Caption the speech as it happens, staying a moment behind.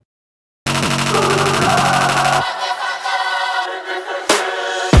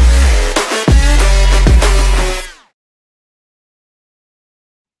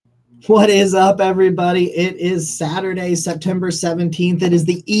What is up, everybody? It is Saturday, September 17th. It is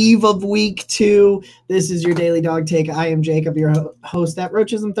the eve of week 2. This is your Daily Dog Take. I am Jacob, your host at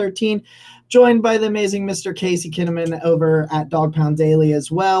Roachism13, joined by the amazing Mr. Casey Kinnaman over at Dog Pound Daily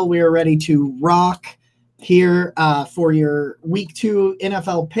as well. We are ready to rock here for your week 2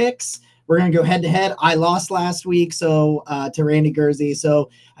 NFL picks. We're going to go head-to-head. I lost last week to Randy Gurzy,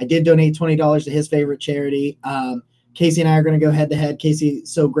 so I did donate $20 to his favorite charity. Casey and I are going to go head-to-head. Casey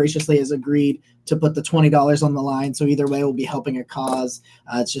so graciously has agreed to put the $20 on the line, so either way we'll be helping a cause.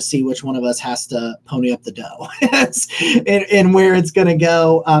 Let's just see which one of us has to pony up the dough and where it's going to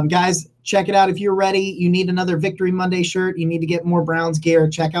go. Guys, check it out. If you're ready, you need another Victory Monday shirt, you need to get more Browns gear,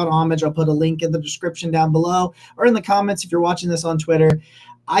 check out Homage. I'll put a link in the description down below or in the comments if you're watching this on Twitter.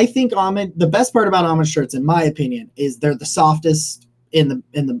 I think Homage, the best part about Homage shirts, in my opinion, is they're the softest in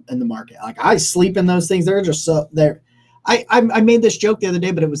the market. Like, I sleep in those things. They're just so they're I made this joke the other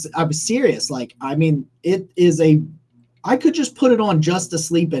day, but I was serious. Like, I mean, I could just put it on just to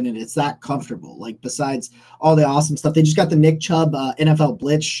sleep in it. It's that comfortable. Like, besides all the awesome stuff, they just got the Nick Chubb NFL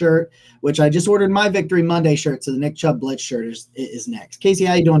Blitz shirt, which I just ordered my Victory Monday shirt. So the Nick Chubb Blitz shirt is next. Casey,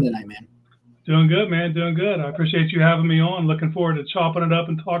 how you doing tonight, man? Doing good, man. Doing good. I appreciate you having me on. Looking forward to chopping it up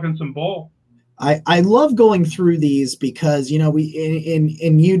and talking some ball. I love going through these because, you know,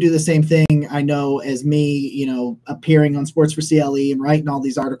 and you do the same thing, I know, as me, you know, appearing on Sports for CLE and writing all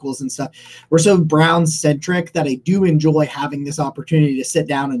these articles and stuff. We're so Browns centric that I do enjoy having this opportunity to sit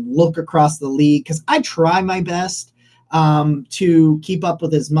down and look across the league, because I try my best to keep up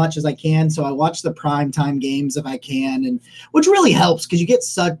with as much as I can. So I watch the primetime games if I can, and which really helps because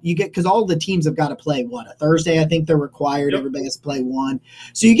because all the teams have got to play a Thursday. I think they're required. Yep. Everybody has to play one.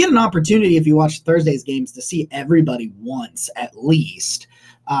 So you get an opportunity if you watch Thursday's games to see everybody once at least.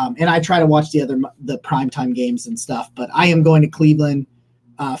 And I try to watch the primetime games and stuff, but I am going to Cleveland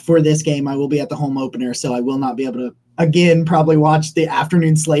for this game. I will be at the home opener, so I will not be able to, again, probably watch the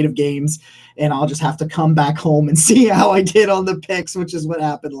afternoon slate of games, and I'll just have to come back home and see how I did on the picks, which is what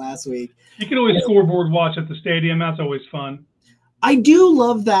happened last week. You can always scoreboard watch at the stadium. That's always fun. I do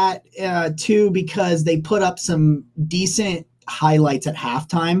love that, too, because they put up some decent highlights at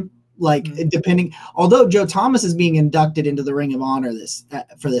halftime. Like, although Joe Thomas is being inducted into the Ring of Honor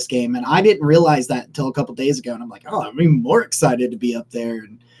for this game, and I didn't realize that until a couple days ago, and I'm like, oh, I'm even more excited to be up there.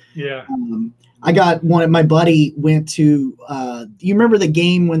 And yeah. I got my buddy went to, you remember the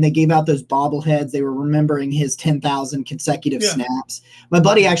game when they gave out those bobbleheads? They were remembering his 10,000 consecutive snaps. My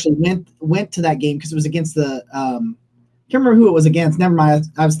buddy actually went to that game because it was against the, can't remember who it was against. Never mind.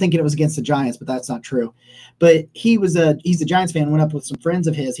 I was thinking it was against the Giants, but that's not true. But he's a Giants fan, went up with some friends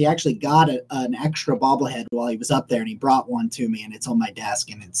of his. He actually got an extra bobblehead while he was up there, and he brought one to me, and it's on my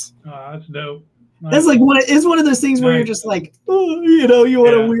desk, and it's. That's dope. Nice. That's like it's one of those things where you're just like, oh, you know, you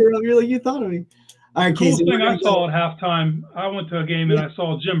want to weird up. You're like, you thought of me. All right, Casey. Cool thing I saw at halftime. I went to a game and I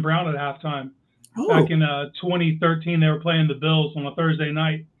saw Jim Brown at halftime. Oh. Back in 2013, they were playing the Bills on a Thursday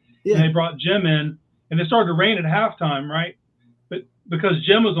night, and they brought Jim in, and it started to rain at halftime, right? But because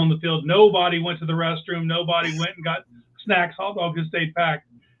Jim was on the field, nobody went to the restroom. Nobody went and got snacks. Hot dogs just stayed packed.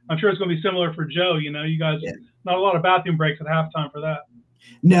 I'm sure it's going to be similar for Joe. You know, you guys, not a lot of bathroom breaks at halftime for that.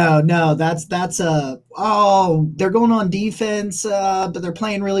 No, they're going on defense, but they're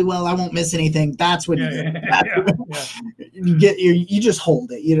playing really well. I won't miss anything. That's what you get. You just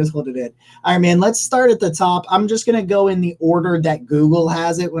hold it. You just hold it in. All right, man, let's start at the top. I'm just going to go in the order that Google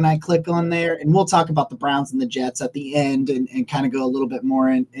has it when I click on there, and we'll talk about the Browns and the Jets at the end and kind of go a little bit more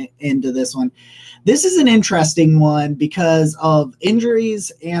into this one. This is an interesting one because of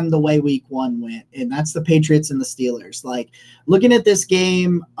injuries and the way week 1 went, and that's the Patriots and the Steelers. Like, looking at this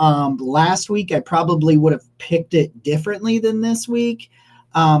game last week, I probably would have picked it differently than this week.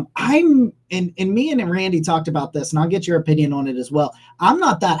 Me and Randy talked about this, and I'll get your opinion on it as well. I'm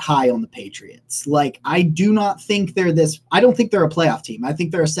not that high on the Patriots. Like, I do not think I don't think they're a playoff team. I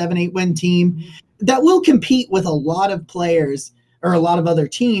think they're a 7-8 win team that will compete with a lot of players or a lot of other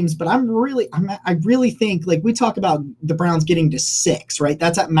teams, but I really think, like, we talk about the Browns getting to 6, right?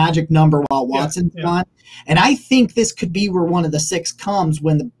 That's that magic number while Watson's gone. And I think this could be where one of the 6 comes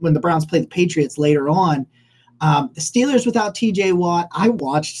when the Browns play the Patriots later on. The Steelers without TJ Watt, I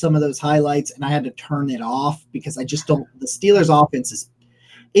watched some of those highlights and I had to turn it off because I just don't. The Steelers offense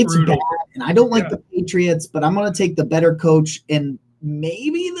it's brutal. Bad, and I don't like the Patriots, but I'm going to take the better coach and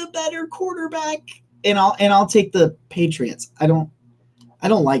maybe the better quarterback. And I'll take the Patriots. I don't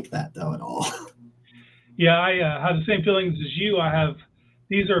like that though at all. Yeah, I have the same feelings as you.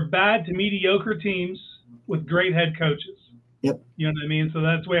 These are bad to mediocre teams with great head coaches. Yep. You know what I mean? So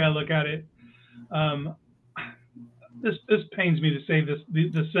that's the way I look at it. this pains me to say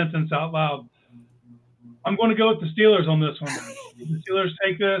this sentence out loud. I'm going to go with the Steelers on this one. The Steelers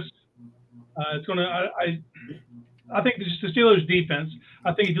take this. It's going to. I think it's just the Steelers defense.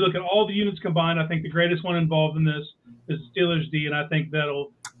 I think if you look at all the units combined, I think the greatest one involved in this is the Steelers D, and I think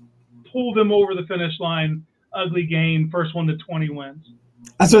that'll pull them over the finish line. Ugly game, first 1 to 20 wins.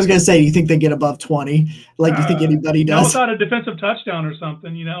 That's what I was going to say. Do you think they get above 20? Like, do you think anybody does? Without a defensive touchdown or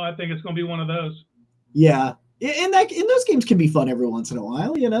something, I think it's going to be one of those. Yeah. And those games can be fun every once in a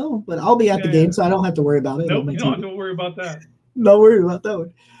while, but I'll be at the game, so I don't have to worry about it. Nope, you don't have to worry about that. No worry about that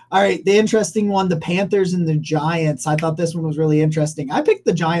one. All right, the interesting one, the Panthers and the Giants. I thought this one was really interesting. I picked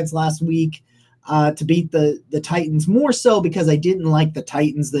the Giants last week to beat the Titans, more so because I didn't like the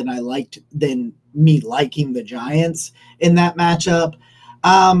Titans than me liking the Giants in that matchup.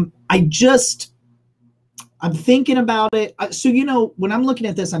 I'm thinking about it. So, when I'm looking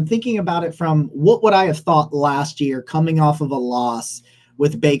at this, I'm thinking about it from what would I have thought last year coming off of a loss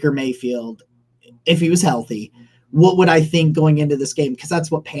with Baker Mayfield, if he was healthy. What would I think going into this game? Because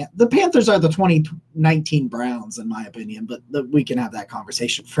that's what the Panthers are, the 2019 Browns, in my opinion, but we can have that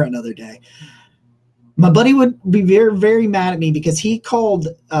conversation for another day. My buddy would be very, very mad at me because he called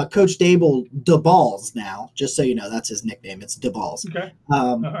Coach Dable DeBalls now, just so you know, that's his nickname. It's DeBalls. Okay.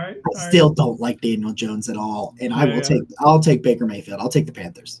 I still don't like Daniel Jones at all, and I'll take Baker Mayfield. I'll take the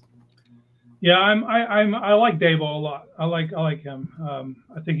Panthers. Yeah, I like Dable a lot. I like him.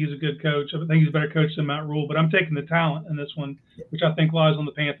 I think he's a good coach. I think he's a better coach than Matt Rule, but I'm taking the talent in this one, which I think lies on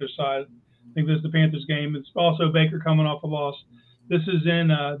the Panthers side. I think this is the Panthers game. It's also Baker coming off a loss. This is in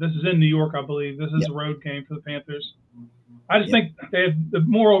New York, I believe. This is a road game for the Panthers. I just think they have the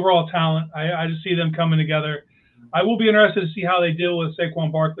more overall talent. I just see them coming together. I will be interested to see how they deal with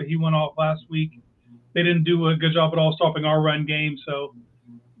Saquon Barkley. He went off last week. They didn't do a good job at all stopping our run game, so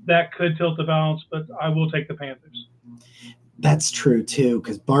that could tilt the balance, but I will take the Panthers. That's true, too,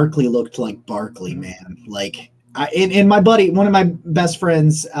 because Barkley looked like Barkley, man. And my buddy, one of my best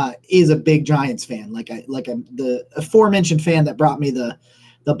friends, is a big Giants fan. The aforementioned fan that brought me the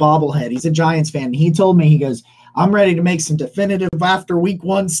bobblehead. He's a Giants fan. And he told me, he goes, I'm ready to make some definitive after week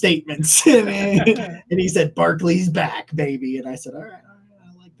 1 statements. And he said, Barkley's back, baby. And I said, all right,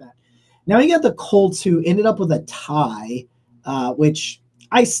 I like that. Now you got the Colts, who ended up with a tie, which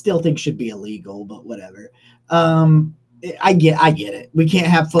I still think should be illegal, but whatever. I get it. We can't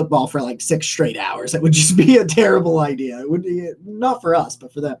have football for 6 straight hours. That would just be a terrible idea. It would be not for us,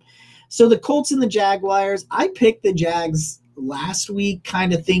 but for them. So the Colts and the Jaguars, I picked the Jags last week,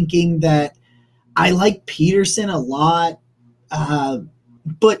 kind of thinking that I like Peterson a lot.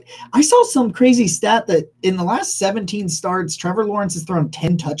 But I saw some crazy stat that in the last 17 starts, Trevor Lawrence has thrown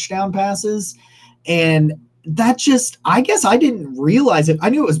 10 touchdown passes. And that just, I guess I didn't realize it. I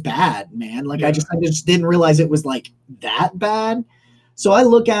knew it was bad, man. I just didn't realize it was that bad. So I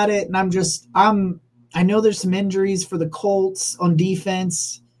look at it and I know there's some injuries for the Colts on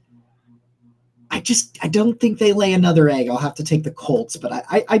defense. I don't think they lay another egg. I'll have to take the Colts, but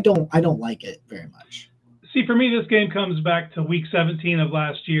I don't like it very much. See, for me, this game comes back to week 17 of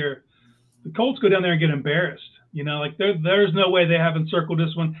last year. The Colts go down there and get embarrassed. There's no way they haven't circled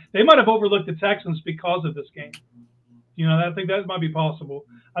this one. They might have overlooked the Texans because of this game. I think that might be possible.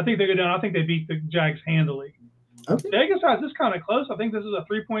 I think they go down. I think they beat the Jags handily. Okay. Vegas has this kind of close. I think this is a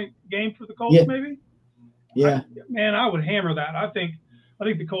 3-point game for the Colts, maybe. Yeah. I would hammer that. I think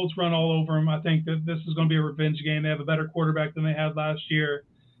the Colts run all over them. I think that this is going to be a revenge game. They have a better quarterback than they had last year.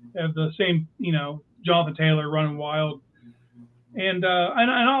 They have the same, Jonathan Taylor running wild. And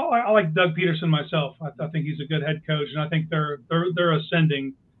I like Doug Peterson myself. I think he's a good head coach, and I think they're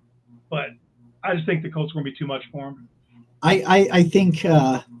ascending. But I just think the Colts are going to be too much for them. I think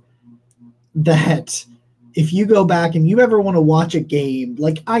that if you go back and you ever want to watch a game,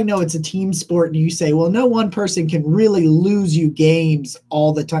 I know it's a team sport, and you say, well, no one person can really lose you games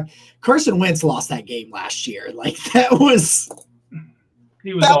all the time. Carson Wentz lost that game last year. He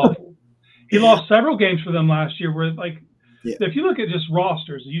was awful. He lost several games for them last year where if you look at just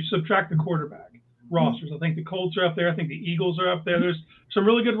rosters, you subtract the quarterback rosters. I think the Colts are up there. I think the Eagles are up there. There's some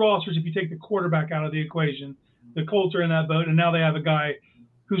really good rosters if you take the quarterback out of the equation. The Colts are in that boat, and now they have a guy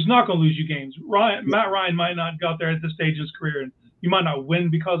who's not going to lose you games. Matt Ryan might not got there at this stage in his career, and you might not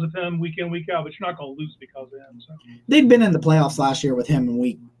win because of him week in, week out, but you're not going to lose because of him. So they'd been in the playoffs last year with him in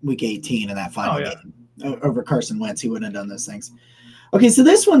week 18 in that final game over Carson Wentz. He wouldn't have done those things. Okay, so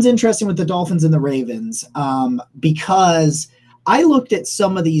this one's interesting with the Dolphins and the Ravens because I looked at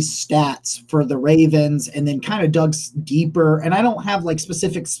some of these stats for the Ravens and then kind of dug deeper, and I don't have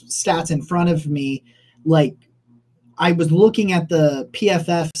specific stats in front of me. I was looking at the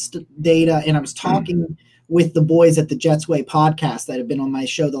PFF data, and I was talking with the boys at the Jets Way podcast that have been on my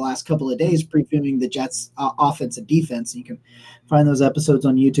show the last couple of days, previewing the Jets offense and defense. You can find those episodes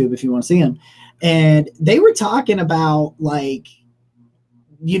on YouTube if you want to see them. And they were talking about, like,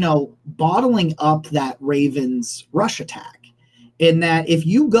 you know, bottling up that Ravens rush attack. In that if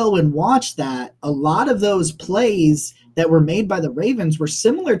you go and watch that, a lot of those plays that were made by the Ravens were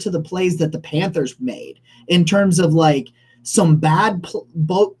similar to the plays that the Panthers made in terms of, like, some bad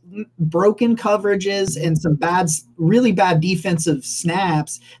broken coverages and some really bad defensive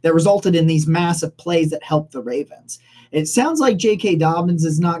snaps that resulted in these massive plays that helped the Ravens. It sounds like J.K. Dobbins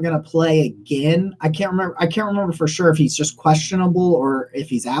is not going to play again. I can't remember for sure if he's just questionable or if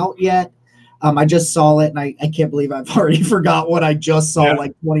he's out yet. I just saw it, and I can't believe I've already forgot what I just saw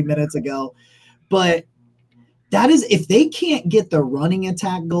like 20 minutes ago. But that is, if they can't get the running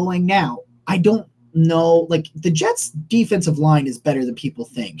attack going now, I don't know. Like, the Jets' defensive line is better than people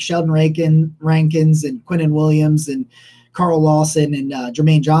think. Sheldon Rankins and Quinnen Williams and Carl Lawson and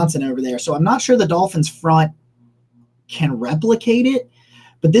Jermaine Johnson over there. So I'm not sure the Dolphins' front can replicate it.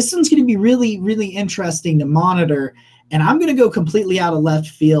 But this one's going to be really, really interesting to monitor. And I'm going to go completely out of left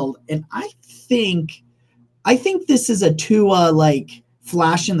field. And I think this is a Tua, like,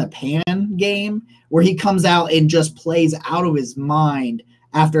 flash in the pan game where he comes out and just plays out of his mind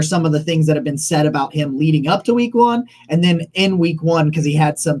after some of the things that have been said about him leading up to week one and then in week one, because he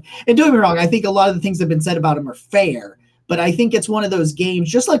had some, and don't get me wrong, I think a lot of the things that have been said about him are fair, but I think it's one of those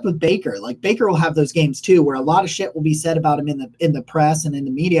games, just like with Baker, like Baker will have those games too, where a lot of shit will be said about him in the press and in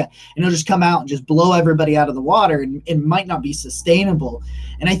the media, and he'll just come out and just blow everybody out of the water, and it might not be sustainable.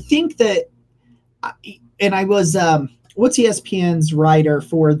 And I think that, and I was, what's ESPN's writer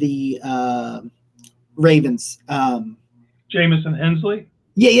for the Ravens? Jamison Hensley.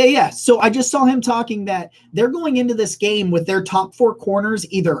 Yeah. So I just saw him talking that they're going into this game with their top 4 corners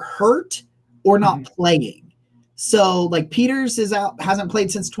either hurt or not playing. So, like, Peters is out, hasn't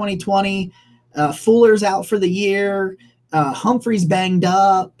played since 2020. Fuller's out for the year. Humphrey's banged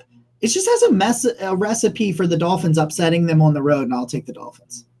up. It just has a recipe for the Dolphins upsetting them on the road, and I'll take the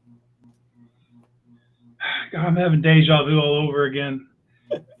Dolphins. God, I'm having deja vu all over again.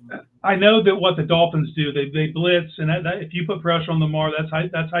 I know that what the Dolphins do, they blitz, and that if you put pressure on Lamar,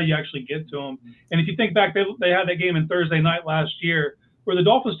 that's how you actually get to them. And if you think back, they had that game in Thursday night last year where the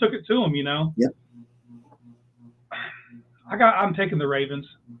Dolphins took it to them. You know. Yep. I'm taking the Ravens.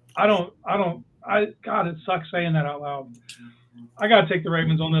 God, it sucks saying that out loud. I got to take the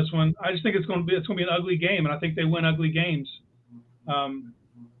Ravens on this one. I just think it's going to be an ugly game, and I think they win ugly games.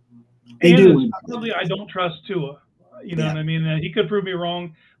 They do. Really, I don't trust Tua. You know what I mean? He could prove me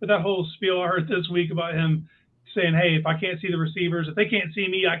wrong. But that whole spiel I heard this week about him saying, "Hey, if I can't see the receivers, if they can't see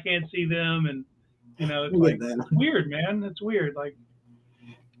me, I can't see them," and you know, it's weird, man. It's weird. Like,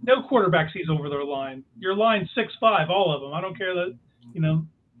 no quarterback sees over their line. Your line 6'5", all of them. I don't care that, you know,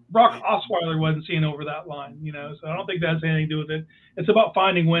 Brock Osweiler wasn't seeing over that line. You know, so I don't think that has anything to do with it. It's about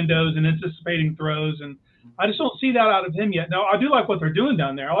finding windows and anticipating throws, and I just don't see that out of him yet. Now, I do like what they're doing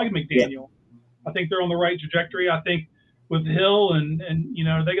down there. I like McDaniel. Yeah. I think they're on the right trajectory. I think with Hill and you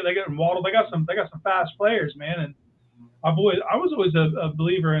know, they got Waddle, they got some fast players, man. And I was always a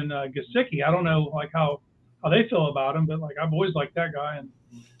believer in Gesicki. I don't know, like, how they feel about him, but, like, I've always liked that guy. And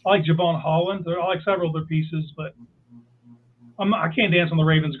I like Javon Holland. I like several other pieces, but I can't dance on the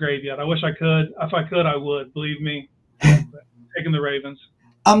Ravens' grave yet. I wish I could. If I could, I would. Believe me. Taking the Ravens.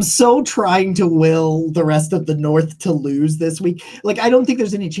 I'm so trying to will the rest of the North to lose this week. Like, I don't think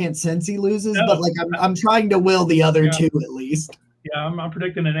there's any chance Cincy loses, but, like, I'm trying to will the other two at least. Yeah, I'm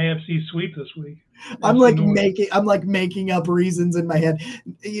predicting an AFC sweep this week. I'm making up reasons in my head.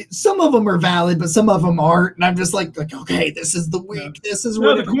 Some of them are valid, but some of them aren't. And I'm just like, okay, this is the week. Yeah. This is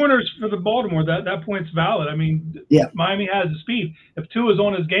where the corners for the Baltimore, that point's valid. I mean, Miami has the speed. If Tua is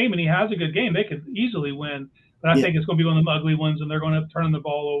on his game and he has a good game, they could easily win. But I think it's going to be one of them ugly ones, and they're going to turn the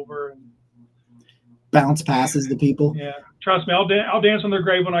ball over and bounce passes to people. Yeah, trust me, I'll dance on their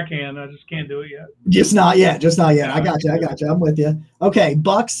grave when I can. I just can't do it yet. Just not yet. Yeah, I got you. I'm with you. Okay,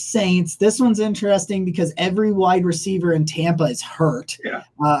 Bucks Saints. This one's interesting because every wide receiver in Tampa is hurt. Yeah.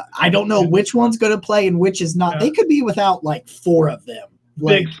 I don't know which one's going to play and which is not. Yeah. They could be without, like, 4 of them.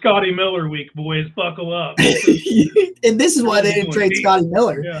 Big Scotty Miller week, boys. Buckle up. And this is why they didn't trade Scotty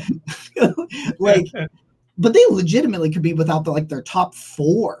Miller. Yeah. But they legitimately could be without their top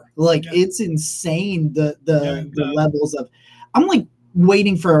 4. Like, it's insane the levels of. I'm, like,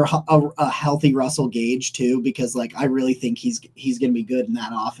 waiting for a healthy Russell Gage too, because, like, I really think he's going to be good in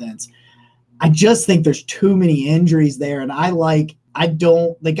that offense. I just think there's too many injuries there, and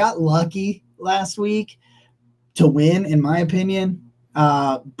they got lucky last week to win, in my opinion.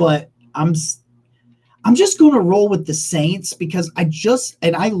 But I'm just going to roll with the Saints because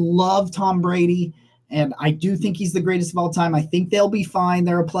I love Tom Brady, and I do think he's the greatest of all time. I think they'll be fine.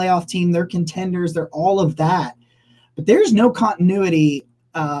 They're a playoff team. They're contenders. They're all of that. But there's no continuity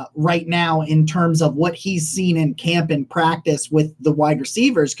right now in terms of what he's seen in camp and practice with the wide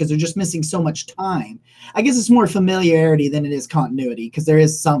receivers because they're just missing so much time. I guess it's more familiarity than it is continuity because there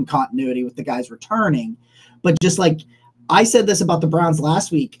is some continuity with the guys returning. But just like I said this about the Browns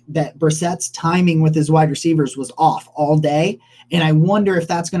last week, that Brissett's timing with his wide receivers was off all day. And I wonder if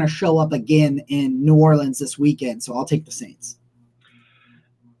that's going to show up again in New Orleans this weekend. So I'll take the Saints.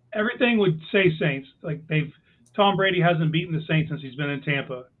 Everything would say Saints. Like Tom Brady hasn't beaten the Saints since he's been in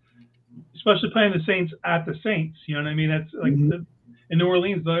Tampa, especially playing the Saints at the Saints. You know what I mean? That's like in New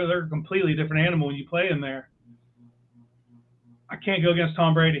Orleans, they're a completely different animal when you play them there. I can't go against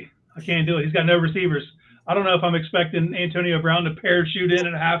Tom Brady. I can't do it. He's got no receivers. I don't know if I'm expecting Antonio Brown to parachute in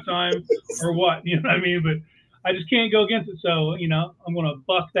at halftime or what, you know what I mean? But I just can't go against it. So, you know, I'm going to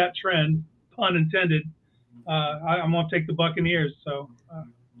buck that trend, pun intended. I'm going to take the Buccaneers. So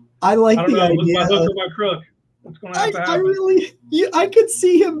I like I don't the know, idea. my hook or my crook. What's going to have to happen? I could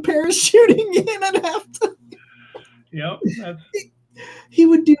see him parachuting in at halftime. Yep. He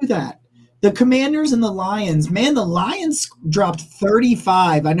would do that. The Commanders and the Lions, man, the Lions dropped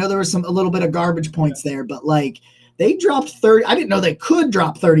 35. I know there was a little bit of garbage points there, but like they dropped 30. I didn't know they could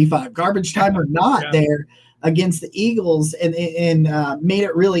drop 35, garbage time or not, there against the Eagles, and made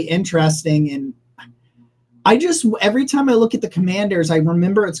it really interesting. And I just, every time I look at the Commanders, I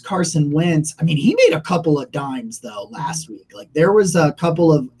remember it's Carson Wentz. I mean, he made a couple of dimes though last week. Like there was a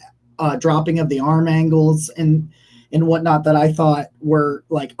couple of dropping of the arm angles and whatnot that I thought were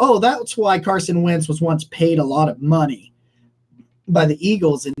like, oh, that's why Carson Wentz was once paid a lot of money by the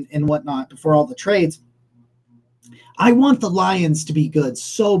Eagles and whatnot before all the trades. I want the Lions to be good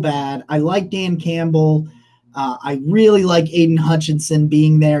so bad. I like Dan Campbell. I really like Aiden Hutchinson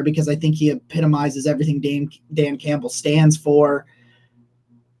being there because I think he epitomizes everything Dan Campbell stands for.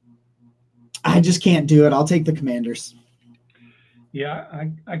 I just can't do it. I'll take the Commanders. Yeah,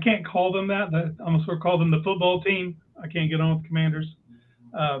 I can't call them that. I almost sort of call them the football team. I can't get on with the Commanders.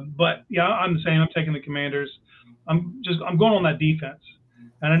 But yeah, I'm the same. I'm taking the Commanders. I'm going on that defense.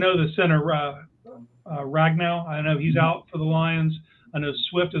 And I know the center, Ragnow, I know he's out for the Lions. I know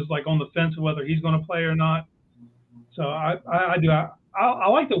Swift is like on the fence of whether he's going to play or not. So I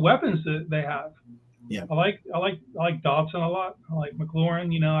like the weapons that they have. Yeah. I like Dobson a lot. I like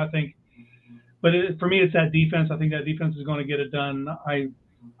McLaurin. You know, I think. But for me, it's that defense. I think that defense is going to get it done. I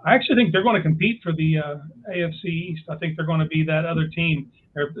actually think they're going to compete for the AFC East. I think they're going to be that other team.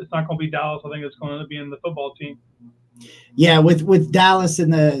 It's not going to be Dallas. I think it's going to be in the football team. Yeah, with Dallas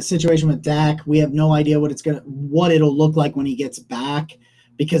in the situation with Dak, we have no idea what it'll look like when he gets back.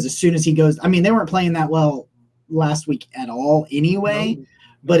 Because as soon as he goes, I mean, they weren't playing that well last week at all anyway. No.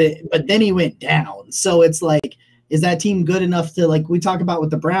 But then he went down. So it's like, is that team good enough to, like we talk about with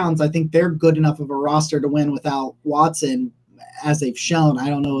the Browns, I think they're good enough of a roster to win without Watson, as they've shown. I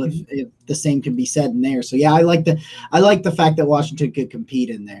don't know if the same can be said in there. So yeah, I like the fact that Washington could compete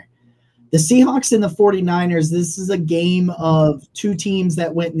in there. The Seahawks and the 49ers, this is a game of two teams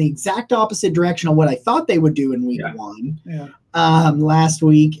that went in the exact opposite direction of what I thought they would do in week one last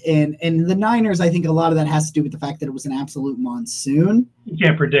week. And the Niners, I think a lot of that has to do with the fact that it was an absolute monsoon. You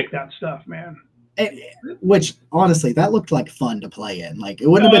can't predict that stuff, man. Which honestly, that looked like fun to play in. Like it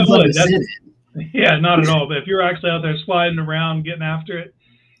wouldn't have been fun to sit in. Yeah, not at all. But if you're actually out there sliding around, getting after it,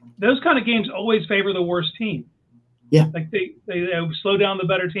 those kind of games always favor the worst team. Yeah, like they slow down the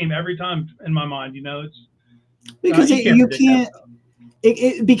better team every time. In my mind, you know, it's because you can't.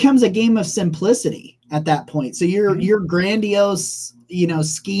 It becomes a game of simplicity at that point. So your grandiose, you know,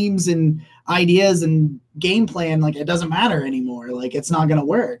 schemes and ideas and game plan, like it doesn't matter anymore. Like it's not going to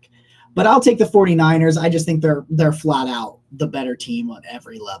work. But I'll take the 49ers. I just think they're flat out the better team on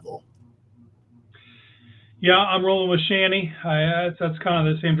every level. Yeah, I'm rolling with Shanny. That's kind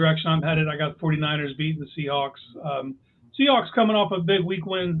of the same direction I'm headed. I got the 49ers beating the Seahawks. Seahawks coming off a big week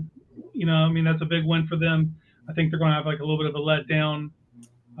win. You know, I mean, that's a big win for them. I think they're going to have like a little bit of a letdown.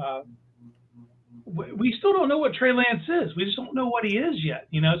 We still don't know what Trey Lance is. We just don't know what he is yet.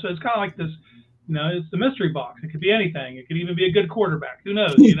 You know, so it's kind of like this. You know, it's the mystery box. It could be anything. It could even be a good quarterback. Who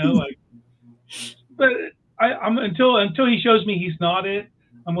knows? You know, like. But I'm until he shows me he's not it,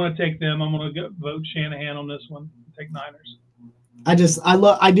 I'm going to take them. I'm going to vote Shanahan on this one. Take Niners. I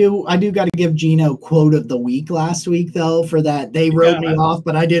do got to give Gino quote of the week last week though for that. They wrote me off,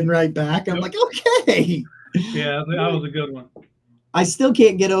 but I didn't write back. I'm like, okay. Yeah, that was a good one. I still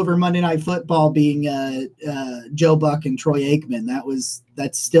can't get over Monday Night Football being Joe Buck and Troy Aikman.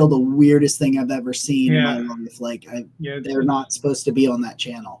 That's still the weirdest thing I've ever seen in my life. Like they're not supposed to be on that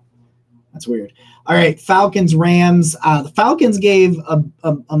channel. That's weird. All right, Falcons, Rams. The Falcons gave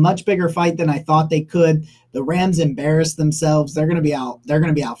a much bigger fight than I thought they could. The Rams embarrassed themselves. They're going to be out. They're going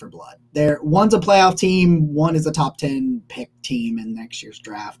to be out for blood. One's a playoff team. One is a top 10 pick team in next year's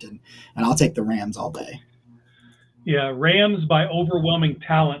draft, and I'll take the Rams all day. Yeah, Rams by overwhelming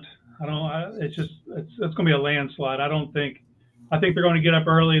talent. It's going to be a landslide. I think they're going to get up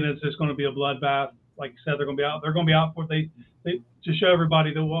early, and it's just going to be a bloodbath. Like you said, they're going to be out. They're going to be out for they to show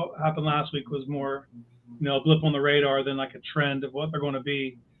everybody that what happened last week was more, a blip on the radar than like a trend of what they're going to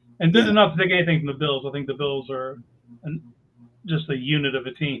be. And not to take anything from the Bills. I think the Bills are just a unit of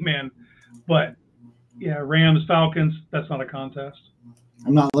a team, man. But yeah, Rams, Falcons. That's not a contest.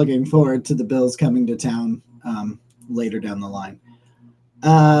 I'm not looking forward to the Bills coming to town later down the line.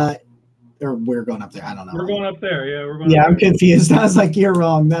 Or we're going up there. I don't know. We're going up there. Yeah, we're going. Yeah, I'm confused. I was like, you're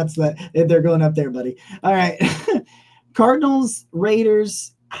wrong. They're going up there, buddy. All right. Cardinals,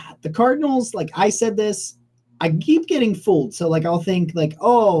 Raiders. The Cardinals, like I said this, I keep getting fooled. So like I'll think like,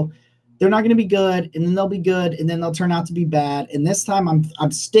 oh, they're not going to be good, and then they'll be good, and then they'll turn out to be bad. And this time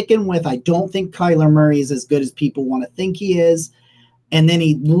I'm sticking with I don't think Kyler Murray is as good as people want to think he is. And then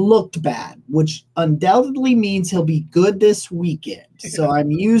he looked bad, which undoubtedly means he'll be good this weekend. So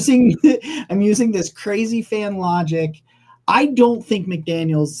I'm using this crazy fan logic. I don't think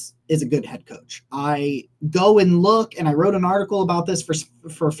McDaniels is a good head coach. I go and look, and I wrote an article about this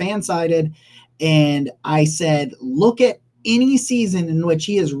for Fansided, and I said, look at any season in which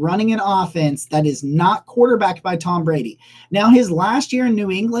he is running an offense that is not quarterbacked by Tom Brady. Now, his last year in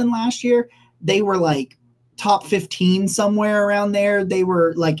New England they were like top 15 somewhere around there. They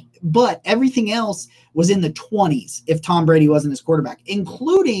were like, but everything else was in the 20s if Tom Brady wasn't his quarterback,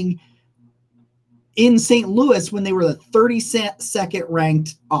 including in St. Louis when they were the 32nd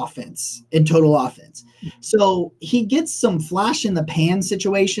ranked offense in total offense. So he gets some flash in the pan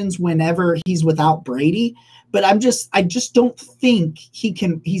situations whenever he's without Brady, but I just don't think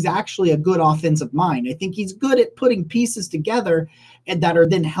he's actually a good offensive mind. I think he's good at putting pieces together and that are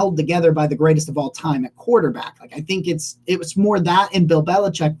then held together by the greatest of all time at quarterback. Like I think it was more that in Bill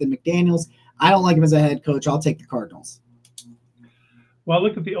Belichick than McDaniels. I don't like him as a head coach. I'll take the Cardinals. Well, I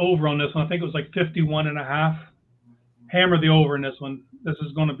looked at the over on this one. I think it was like 51.5. Hammer the over in this one. This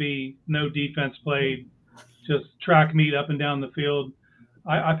is going to be no defense played, just track meet up and down the field.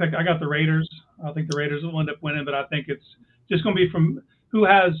 I think I got the Raiders. I think the Raiders will end up winning, but I think it's just going to be from who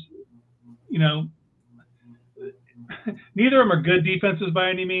has, neither of them are good defenses by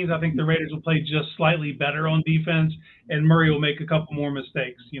any means. I think the Raiders will play just slightly better on defense, and Murray will make a couple more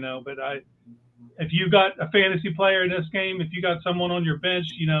mistakes, But if you've got a fantasy player in this game, if you got someone on your bench,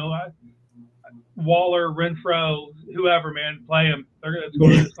 Waller, Renfro, whoever, man, play them. It's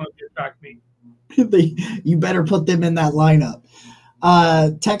going to be a track meet. You better put them in that lineup.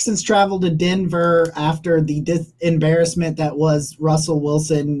 Texans travel to Denver after the embarrassment that was Russell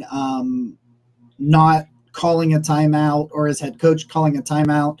Wilson not calling a timeout, or his head coach calling a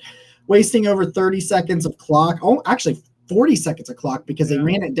timeout, wasting over 30 seconds of clock. Oh, actually 40 seconds of clock because they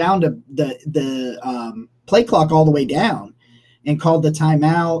ran it down to the play clock all the way down and called the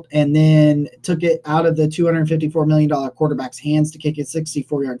timeout, and then took it out of the $254 million quarterback's hands to kick a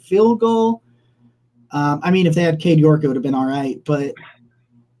 64-yard field goal. If they had Cade York, it would have been all right. But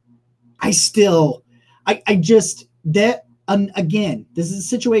again, this is a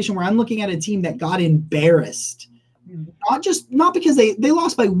situation where I'm looking at a team that got embarrassed. Not because they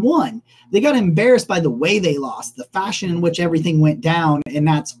lost by one. They got embarrassed by the way they lost, the fashion in which everything went down. And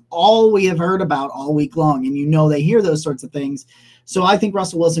that's all we have heard about all week long. And they hear those sorts of things. So I think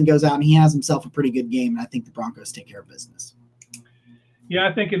Russell Wilson goes out and he has himself a pretty good game. And I think the Broncos take care of business. Yeah,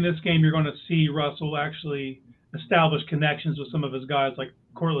 I think in this game you're going to see Russell actually establish connections with some of his guys like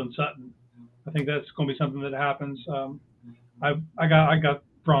Cortland Sutton. I think that's going to be something that happens. I got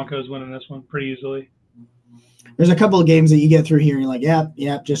Broncos winning this one pretty easily. There's a couple of games that you get through here and you're like, yep,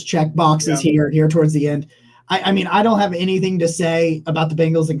 just check boxes here towards the end. I don't have anything to say about the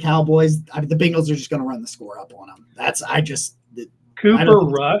Bengals and Cowboys. The Bengals are just going to run the score up on them.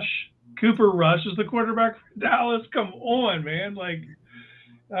 Cooper Rush is the quarterback for Dallas. Come on, man.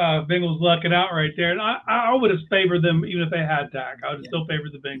 Bengals lucking out right there. And I would have favored them even if they had Dak. I would have still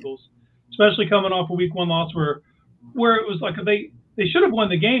favored the Bengals, especially coming off a week one loss where it was like they should have won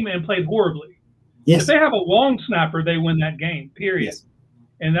the game and played horribly. Yes. If they have a long snapper, they win that game, period. Yes.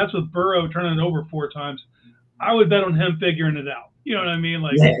 And that's with Burrow turning it over 4 times. I would bet on him figuring it out. You know what I mean?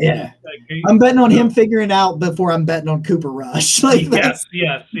 Like, yeah. I'm betting on him figuring out before I'm betting on Cooper Rush. Like, yes,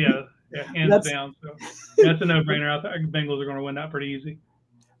 hands down. So that's a no-brainer. I think Bengals are going to win that pretty easy.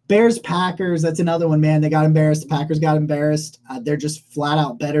 Bears Packers, that's another one, man. They got embarrassed. The Packers got embarrassed. They're just flat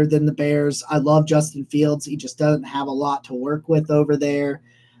out better than the Bears. I love Justin Fields. He just doesn't have a lot to work with over there.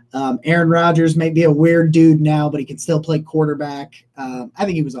 Aaron Rodgers may be a weird dude now, but he can still play quarterback. I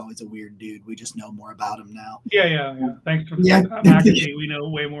think he was always a weird dude. We just know more about him now. Yeah. Thanks for McAfee. We know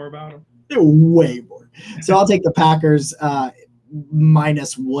way more about him. Way more. So I'll take the Packers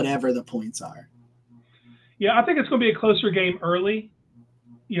minus whatever the points are. Yeah, I think it's going to be a closer game early.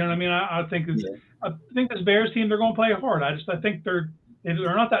 You know what I mean? I think this Bears team, they're going to play hard. I think they're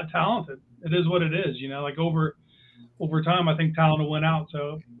not that talented. It is what it is. You know, like over time, I think talent will win out.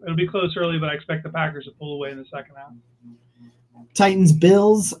 So it'll be close early, but I expect the Packers to pull away in the second half. Titans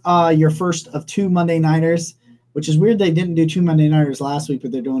Bills, your first of two Monday Nighters, which is weird. They didn't do two Monday Nighters last week,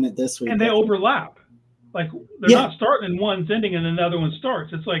 but they're doing it this week. And they overlap. Like they're not starting and one's ending and then the other one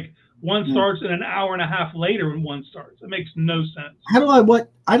starts. It's like one starts and an hour and a half later when one starts. It makes no sense.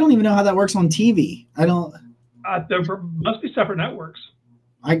 I don't even know how that works on TV. I don't. There must be separate networks.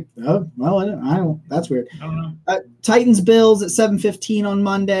 I don't. That's weird. I don't know. Titans Bills at 7:15 on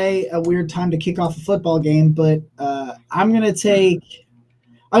Monday. A weird time to kick off a football game, but I'm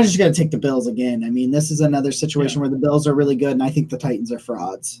just gonna take the Bills again. I mean, this is another situation where the Bills are really good, and I think the Titans are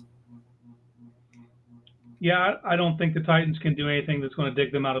frauds. Yeah, I don't think the Titans can do anything that's going to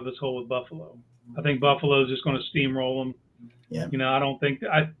dig them out of this hole with Buffalo. I think Buffalo is just going to steamroll them. Yeah. You know, I don't think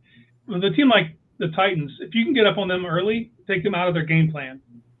with a team like the Titans, if you can get up on them early, take them out of their game plan.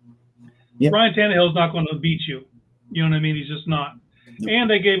 Yep. Ryan Tannehill's not going to beat you. You know what I mean? He's just not. Yep. And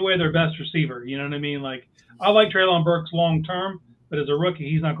they gave away their best receiver. You know what I mean? Like, I like Treylon Burks long term, but as a rookie,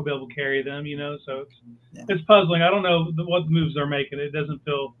 he's not going to be able to carry them. You know, so it's puzzling. I don't know what moves they're making. It doesn't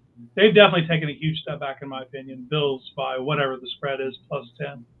feel. They've definitely taken a huge step back, in my opinion. Bills by whatever the spread is,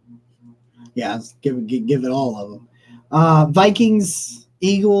 +10. Yeah, give it all of them. Vikings,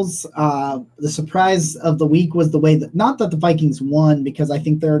 Eagles. The surprise of the week was the way that, not that the Vikings won because I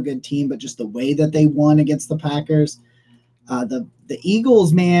think they're a good team, but just the way that they won against the Packers. The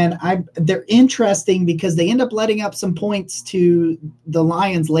Eagles, man, they're interesting because they end up letting up some points to the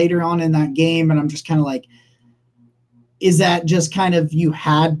Lions later on in that game, and I'm just kind of like, is that just kind of you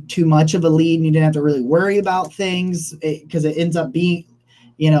had too much of a lead and you didn't have to really worry about things because it ends up being,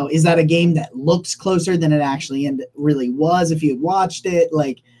 you know, is that a game that looks closer than it actually really was if you had watched it?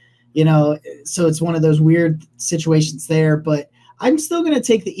 Like, you know, so it's one of those weird situations there. But I'm still going to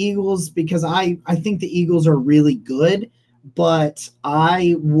take the Eagles because I think the Eagles are really good. But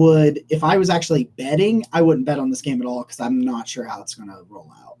I would, if I was actually betting, I wouldn't bet on this game at all because I'm not sure how it's going to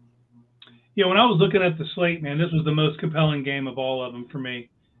roll out. Yeah, when I was looking at the slate, man, this was the most compelling game of all of them for me.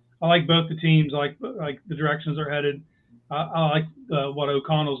 I like both the teams. I like the directions they're headed. I like what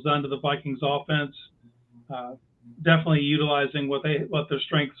O'Connell's done to the Vikings offense. Definitely utilizing what their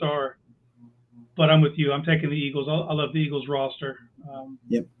strengths are. But I'm with you. I'm taking the Eagles. I love the Eagles roster.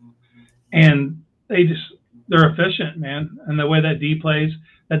 Yep. And they're efficient, man. And the way that D plays,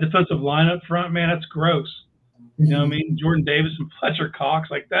 that defensive line up front, man, that's gross. You know what I mean? Jordan Davis and Fletcher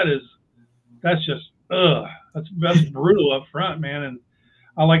Cox, like that's just that's brutal up front, man. And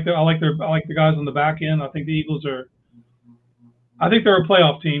I like the guys on the back end. I think the Eagles they're a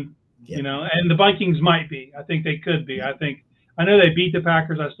playoff team, you know, and the Vikings might be. I think they could be. I know they beat the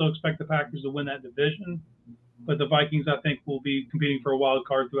Packers. I still expect the Packers to win that division, but the Vikings I think will be competing for a wild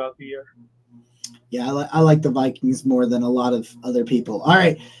card throughout the year. Yeah, I like the Vikings more than a lot of other people. All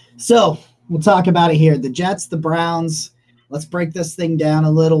right, so we'll talk about it here. The Jets, the Browns. Let's break this thing down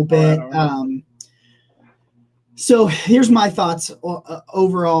a little bit. So here's my thoughts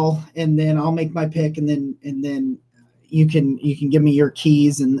overall, and then I'll make my pick, and then you can give me your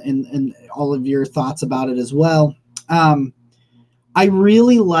keys and all of your thoughts about it as well. I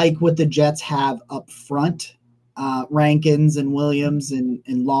really like what the Jets have up front. Rankins and Williams and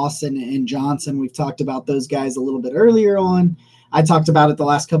Lawson and Johnson. We've talked about those guys a little bit earlier on. I talked about it the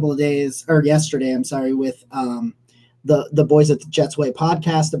last couple of days, or yesterday, I'm sorry, with the boys at the Jets Way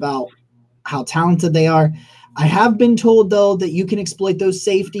podcast about how talented they are. I have been told, though, that you can exploit those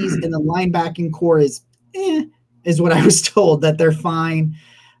safeties and the linebacking core is what I was told, that they're fine,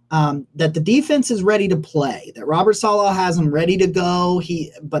 that the defense is ready to play, that Robert Saleh has them ready to go.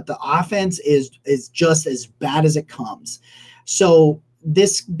 But the offense is just as bad as it comes. So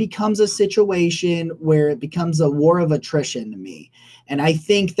this becomes a situation where it becomes a war of attrition to me. And I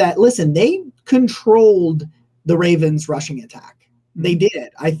think that, listen, they controlled the Ravens rushing attack. They did.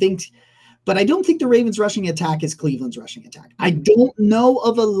 I think But I don't think the Ravens rushing attack is Cleveland's rushing attack. I don't know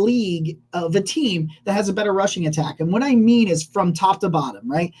of a team that has a better rushing attack. And what I mean is from top to bottom,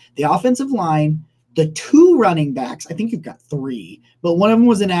 right? The offensive line, the 2 running backs, I think you've got 3, but one of them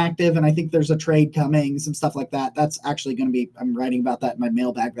was inactive, and I think there's a trade coming, some stuff like that. That's actually going to be, I'm writing about that in my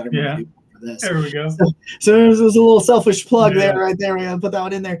mailbag that I'm going to do for this. There we go. So there's a little selfish plug there, right there. We're going to put that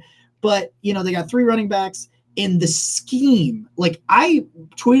one in there. But, they got 3 running backs. In the scheme, like I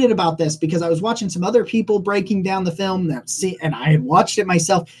tweeted about this because I was watching some other people breaking down the film and I had watched it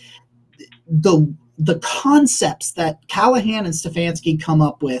myself. The concepts that Callahan and Stefanski come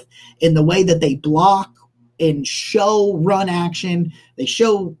up with in the way that they block and show run action, they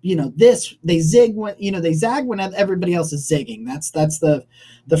show, this, they zig when, they zag when everybody else is zigging. That's the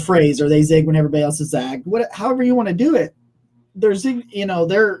phrase, or they zig when everybody else is zagged. However you want to do it.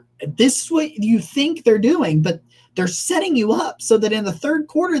 This is what you think they're doing, but they're setting you up so that in the third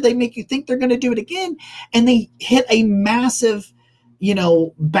quarter, they make you think they're going to do it again. And they hit a massive,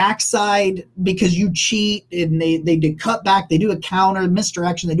 backside because you cheat, and they do cut back. They do a counter,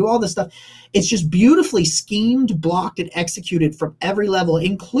 misdirection. They do all this stuff. It's just beautifully schemed, blocked, and executed from every level,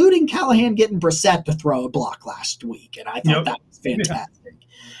 including Callahan getting Brissett to throw a block last week. And I thought that was fantastic. Yeah.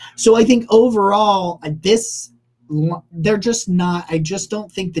 So I think overall, they're just not. I just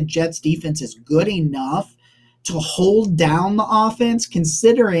don't think the Jets defense is good enough to hold down the offense,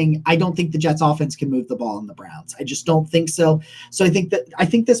 considering I don't think the Jets offense can move the ball in the Browns. I just don't think so. So I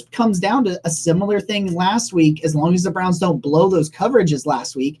think this comes down to a similar thing last week. As long as the Browns don't blow those coverages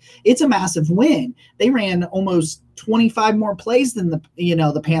last week, it's a massive win. They ran almost 25 more plays than the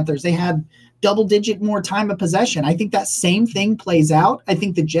Panthers. They had double-digit more time of possession. I think that same thing plays out. I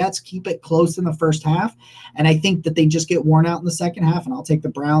think the Jets keep it close in the first half, and I think that they just get worn out in the second half, and I'll take the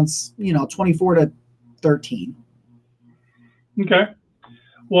Browns, 24-13. Okay.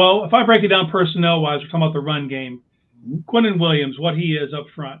 Well, if I break it down personnel-wise, we're talking about the run game. Quinnen Williams, what he is up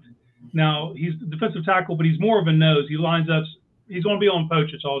front. Now, he's the defensive tackle, but he's more of a nose. He lines up. He's going to be on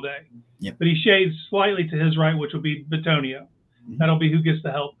Pochich all day. Yep. But he shades slightly to his right, which will be Bitonio. That'll be who gets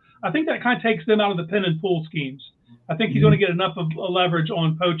the help. I think that kind of takes them out of the pin and pull schemes. I think he's going to get enough of a leverage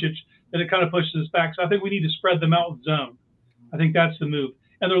on Pochich that it kind of pushes us back. So I think we need to spread them out with zone. I think that's the move.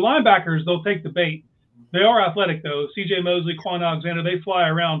 And their linebackers, they'll take the bait. They are athletic, though. C.J. Mosley, Quan Alexander, they fly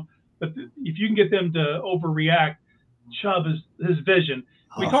around. But if you can get them to overreact, Chubb is his vision.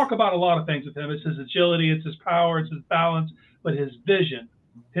 We talk about a lot of things with him. It's his agility, it's his power, it's his balance, but his vision.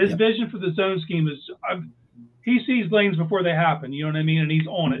 His vision for the zone scheme is he sees lanes before they happen, you know what I mean? And he's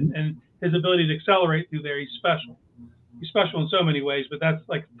on it. And his ability to accelerate through there, he's special. He's special in so many ways, but that's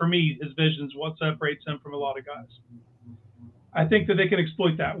like, for me, his vision is what separates him from a lot of guys. I think that they can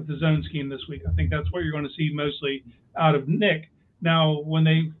exploit that with the zone scheme this week. I think that's what you're going to see mostly out of Nick. Now, when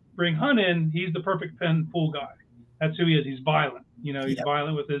they bring Hunt in, he's the perfect pin pull guy. That's who he is. He's violent. He's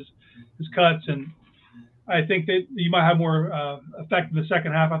violent with his cuts. And I think that you might have more effect in the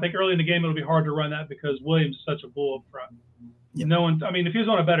second half. I think early in the game, it'll be hard to run that because Williams is such a bull up front. Yep. No one, if he was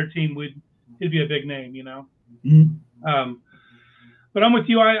on a better team, he'd be a big name, But I'm with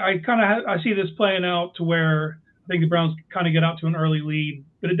you. I see this playing out to where I think the Browns kind of get out to an early lead,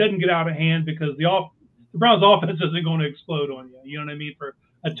 but it doesn't get out of hand because the Browns offense isn't going to explode on you. You know what I mean? For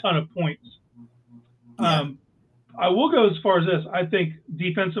a ton of points. Yeah. I will go as far as this. I think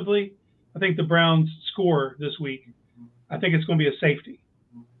defensively, I think the Browns score this week. I think it's going to be a safety.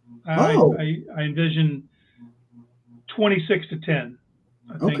 I envision 26-10.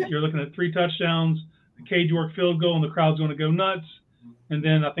 I think you're looking at 3 touchdowns, the Cade York field goal, and the crowd's going to go nuts. And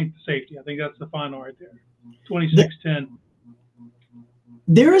then I think the safety. I think that's the final right there. 26-10.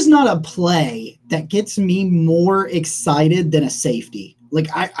 There is not a play that gets me more excited than a safety. Like,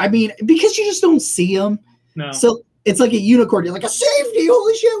 I mean, because you just don't see them. No. So it's like a unicorn. You're like, a safety?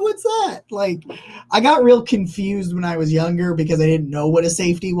 Holy shit, what's that? Like, I got real confused when I was younger because I didn't know what a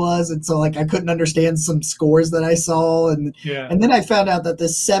safety was. And so, like, I couldn't understand some scores that I saw. And then I found out that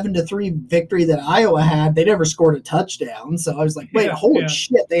this 7-3 victory that Iowa had, they never scored a touchdown. So I was like, wait, holy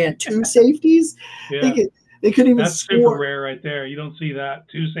shit, they had 2 safeties? Yeah. They couldn't even score. That's super rare right there. You don't see that.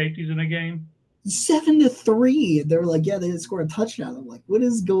 2 safeties in a game. 7-3. They were like, they didn't score a touchdown. I'm like, what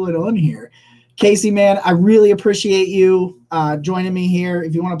is going on here? Casey, man, I really appreciate you joining me here.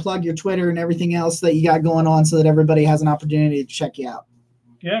 If you want to plug your Twitter and everything else that you got going on so that everybody has an opportunity to check you out.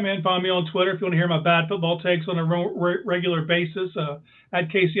 Yeah, man, find me on Twitter if you want to hear my bad football takes on a regular basis, at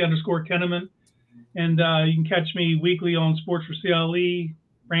Casey_Kenneman. And you can catch me weekly on Sports for CLE.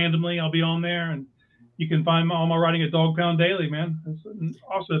 Randomly, I'll be on there. And you can find all my writing at Dog Pound Daily, man.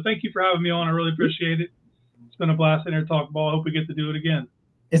 Also, thank you for having me on. I really appreciate it. It's been a blast in here to talk ball. I hope we get to do it again.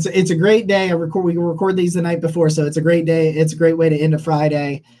 It's a great day. We record these the night before, so it's a great day. It's a great way to end a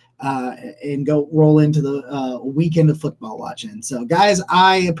Friday and go roll into the weekend of football watching. So, guys,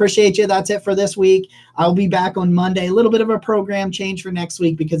 I appreciate you. That's it for this week. I'll be back on Monday. A little bit of a program change for next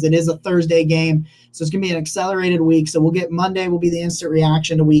week because it is a Thursday game, so it's gonna be an accelerated week. So we'll get Monday will be the instant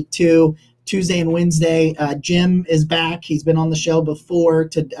reaction to week 2. Tuesday and Wednesday, Jim is back. He's been on the show before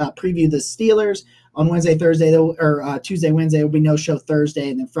to preview the Steelers. On Wednesday, Thursday, or Tuesday, Wednesday, there will be no show Thursday,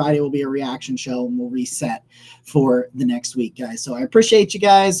 and then Friday will be a reaction show, and we'll reset for the next week, guys. So I appreciate you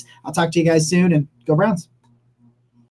guys. I'll talk to you guys soon, and go Browns.